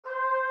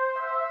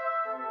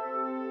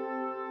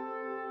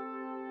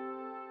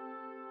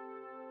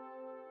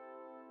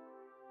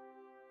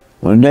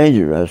When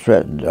danger has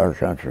threatened our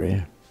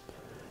country,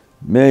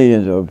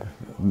 millions of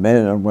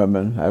men and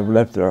women have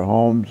left their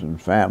homes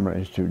and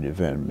families to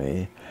defend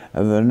me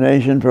and the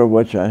nation for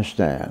which I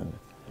stand.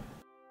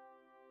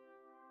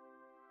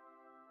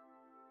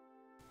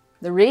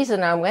 The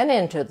reason I went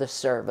into the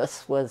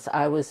service was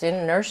I was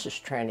in nurses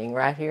training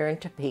right here in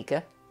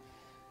Topeka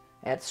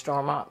at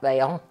Stormont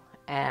Vale,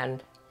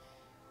 and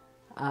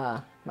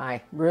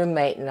my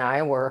roommate and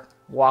I were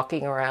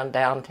walking around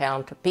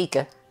downtown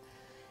Topeka,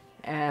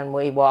 and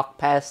we walked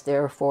past the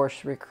Air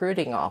Force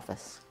recruiting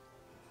office.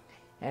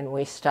 And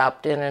we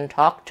stopped in and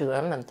talked to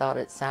him and thought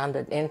it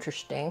sounded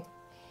interesting.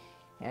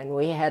 And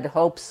we had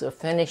hopes of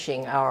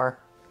finishing our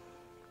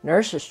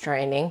nurses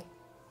training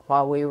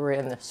while we were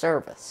in the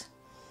service.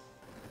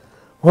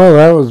 Well,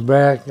 that was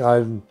back.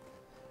 I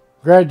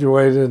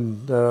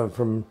graduated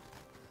from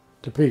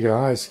Topeka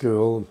High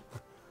School.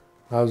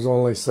 I was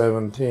only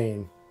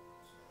 17.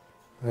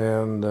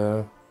 And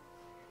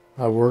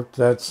I worked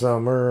that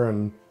summer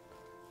and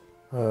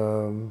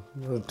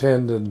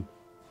attended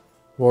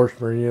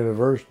Washburn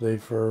University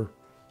for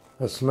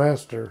a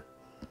semester.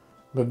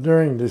 But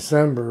during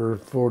December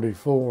of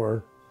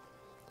 '44,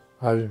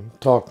 I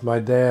talked my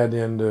dad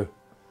into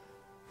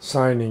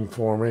signing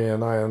for me,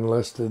 and I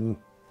enlisted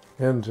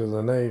into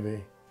the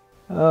Navy.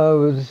 It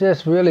was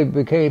just really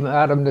became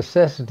out of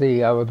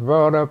necessity. I was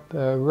brought up,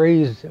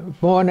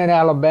 born in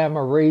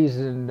Alabama, raised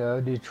in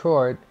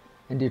Detroit,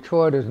 and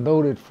Detroit is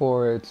noted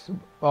for its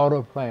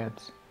auto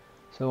plants.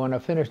 So when I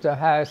finished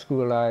high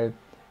school, I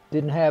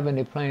didn't have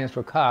any plans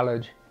for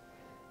college,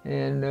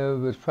 and it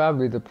was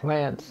probably the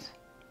plants.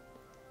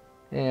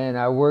 And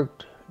I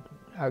worked,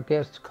 I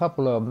guess, a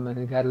couple of them,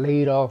 and got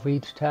laid off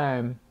each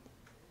time.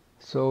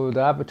 So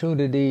the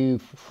opportunity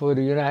for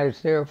the United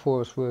States Air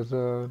Force was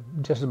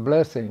just a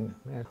blessing.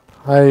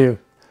 I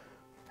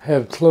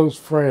had a close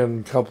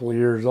friend, a couple of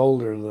years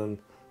older than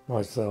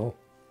myself,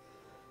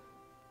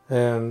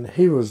 and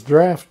he was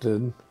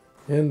drafted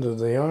into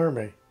the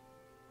Army.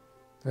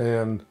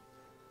 And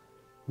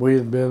we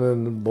had been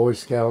in the Boy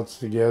Scouts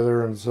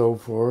together and so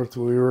forth.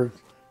 We were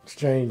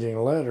exchanging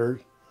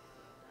letters,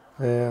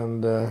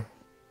 and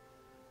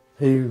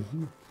he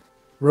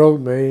wrote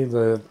me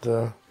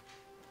that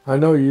I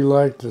know you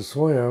like to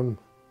swim.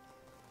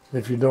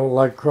 If you don't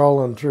like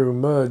crawling through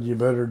mud, you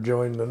better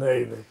join the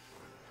Navy.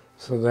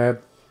 So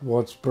that's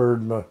what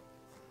spurred my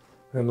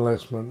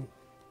enlistment.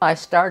 I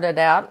started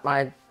out,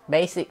 my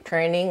basic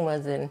training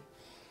was in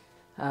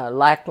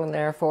Lackland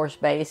Air Force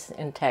Base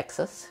in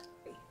Texas.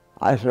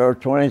 I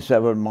served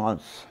 27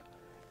 months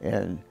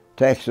in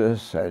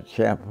Texas at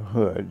Camp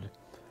Hood.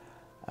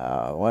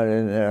 Went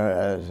in there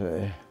as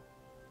a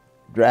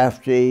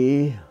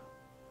draftee,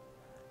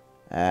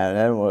 and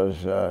then was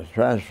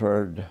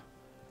transferred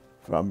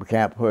from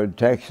Camp Hood,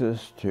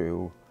 Texas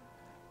to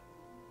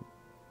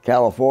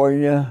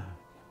California.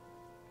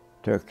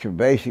 Took some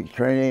basic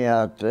training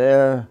out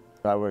there.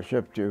 I was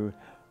shipped to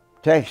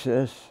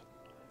Texas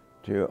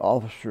to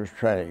Officers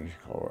Training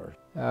Corps.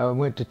 I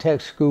went to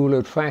tech school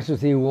at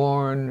Francis E.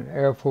 Warren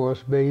Air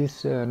Force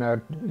Base, and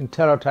in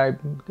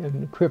teletype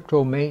and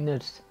crypto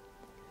maintenance.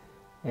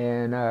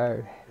 And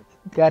I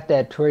got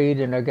that trade,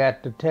 and I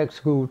got the tech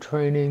school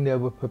training that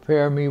would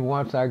prepare me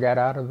once I got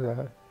out of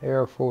the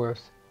Air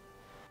Force.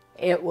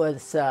 It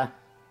was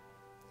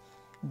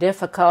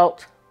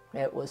difficult,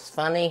 it was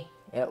funny,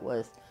 it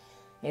was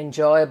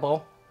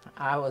enjoyable.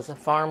 I was a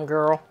farm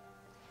girl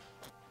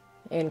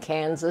in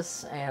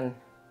Kansas, and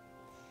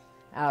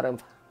out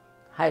of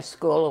high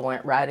school I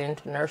went right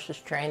into nurses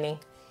training.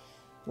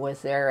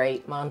 Was there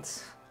 8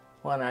 months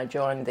when I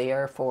joined the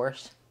Air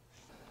Force.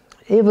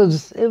 It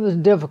was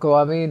difficult.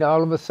 I mean,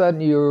 all of a sudden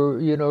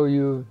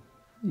you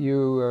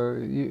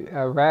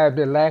arrived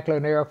at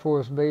Lackland Air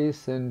Force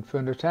Base, and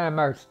from the time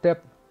I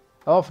stepped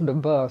off the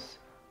bus,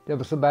 there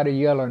was somebody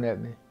yelling at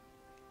me,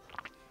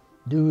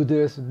 do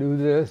this,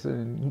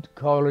 and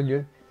calling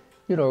you,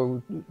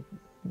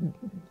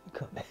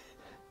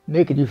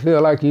 making you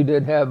feel like you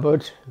didn't have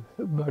much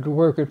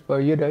working for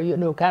you,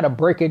 kind of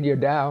breaking you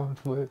down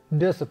for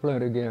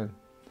discipline again.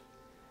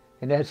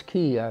 And that's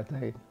key, I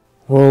think.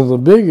 Well, the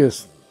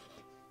biggest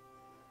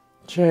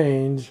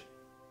change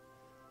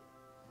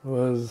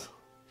was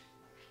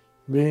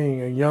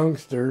being a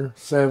youngster,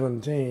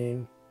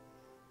 17,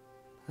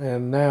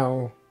 and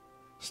now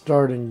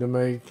starting to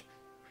make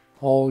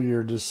all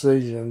your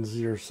decisions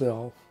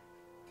yourself.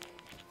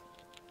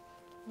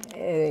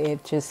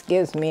 It just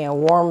gives me a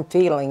warm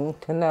feeling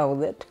to know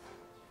that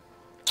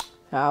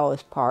I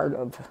was part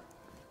of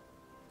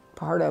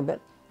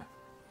it.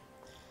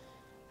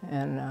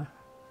 And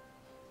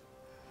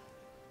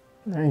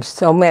there's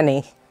so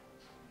many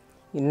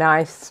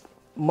nice,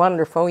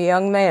 wonderful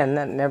young men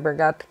that never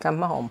got to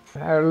come home.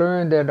 I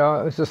learned that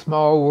it's a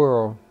small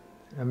world.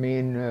 I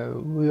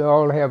mean, we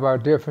all have our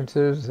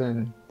differences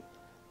and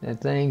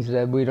things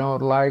that we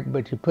don't like,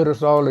 but you put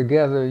us all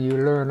together, you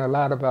learn a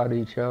lot about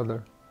each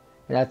other.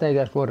 And I think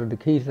that's one of the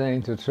key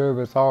things that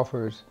service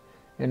offers,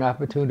 an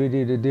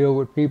opportunity to deal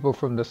with people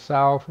from the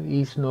South,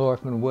 East,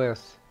 North, and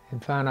West,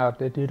 and find out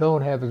that you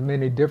don't have as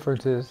many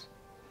differences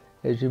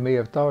as you may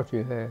have thought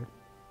you had.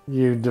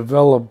 You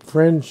develop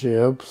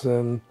friendships,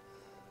 and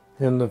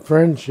in the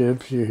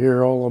friendships you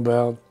hear all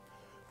about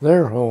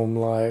their home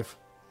life.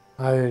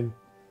 I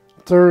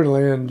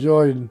thoroughly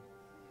enjoyed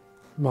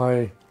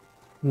my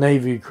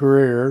Navy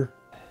career.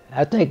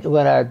 I think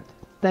when I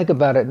think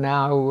about it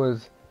now, it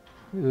was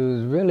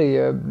really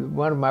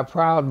one of my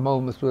proud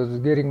moments was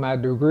getting my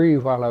degree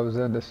while I was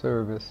in the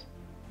service.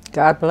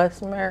 God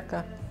bless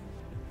America.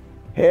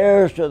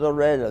 Here's to the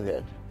red of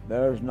it.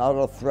 There's not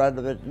a thread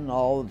of it in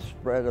all the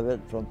spread of it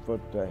from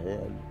foot to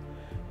head.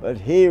 But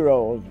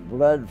heroes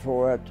bled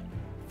for it,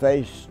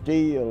 faced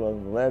steel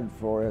and lead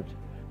for it,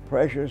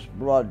 precious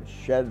blood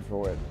shed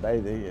for it,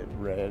 bathing it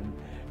red.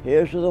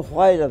 Here's to the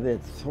white of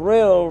it,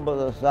 thrilled by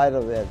the sight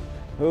of it,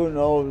 who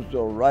knows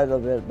the right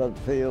of it, but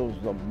feels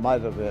the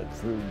might of it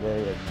through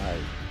day and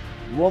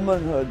night.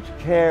 Womanhood's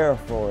care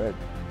for it,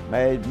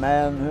 made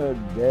manhood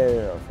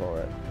dare for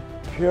it.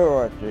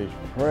 Purity's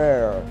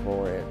prayer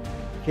for it,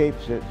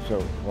 keeps it so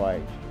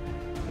white.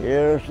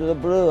 Here's to the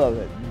blue of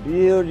it,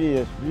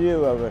 beauteous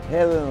view of it,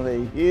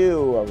 heavenly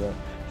hue of it,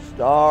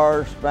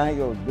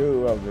 star-spangled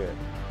dew of it,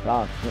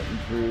 constant and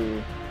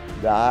true.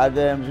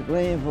 Diadems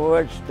gleam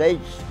for it,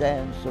 states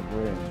stand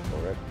supreme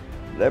for it,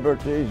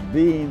 liberty's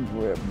beam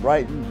for it,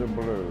 brightens the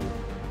blue.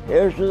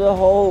 Here's to the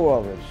whole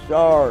of it,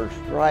 stars,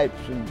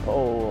 stripes, and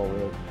pole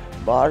of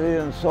it, body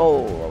and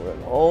soul of it,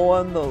 oh,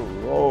 and the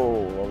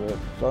roll of it,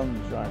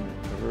 sun shining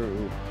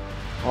through.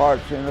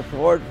 Hearts in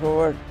accord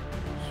for it,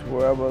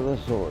 swear by the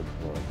sword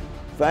for it,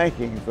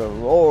 thanking the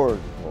Lord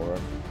for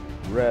it,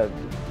 red,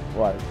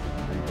 white,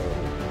 and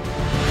gold.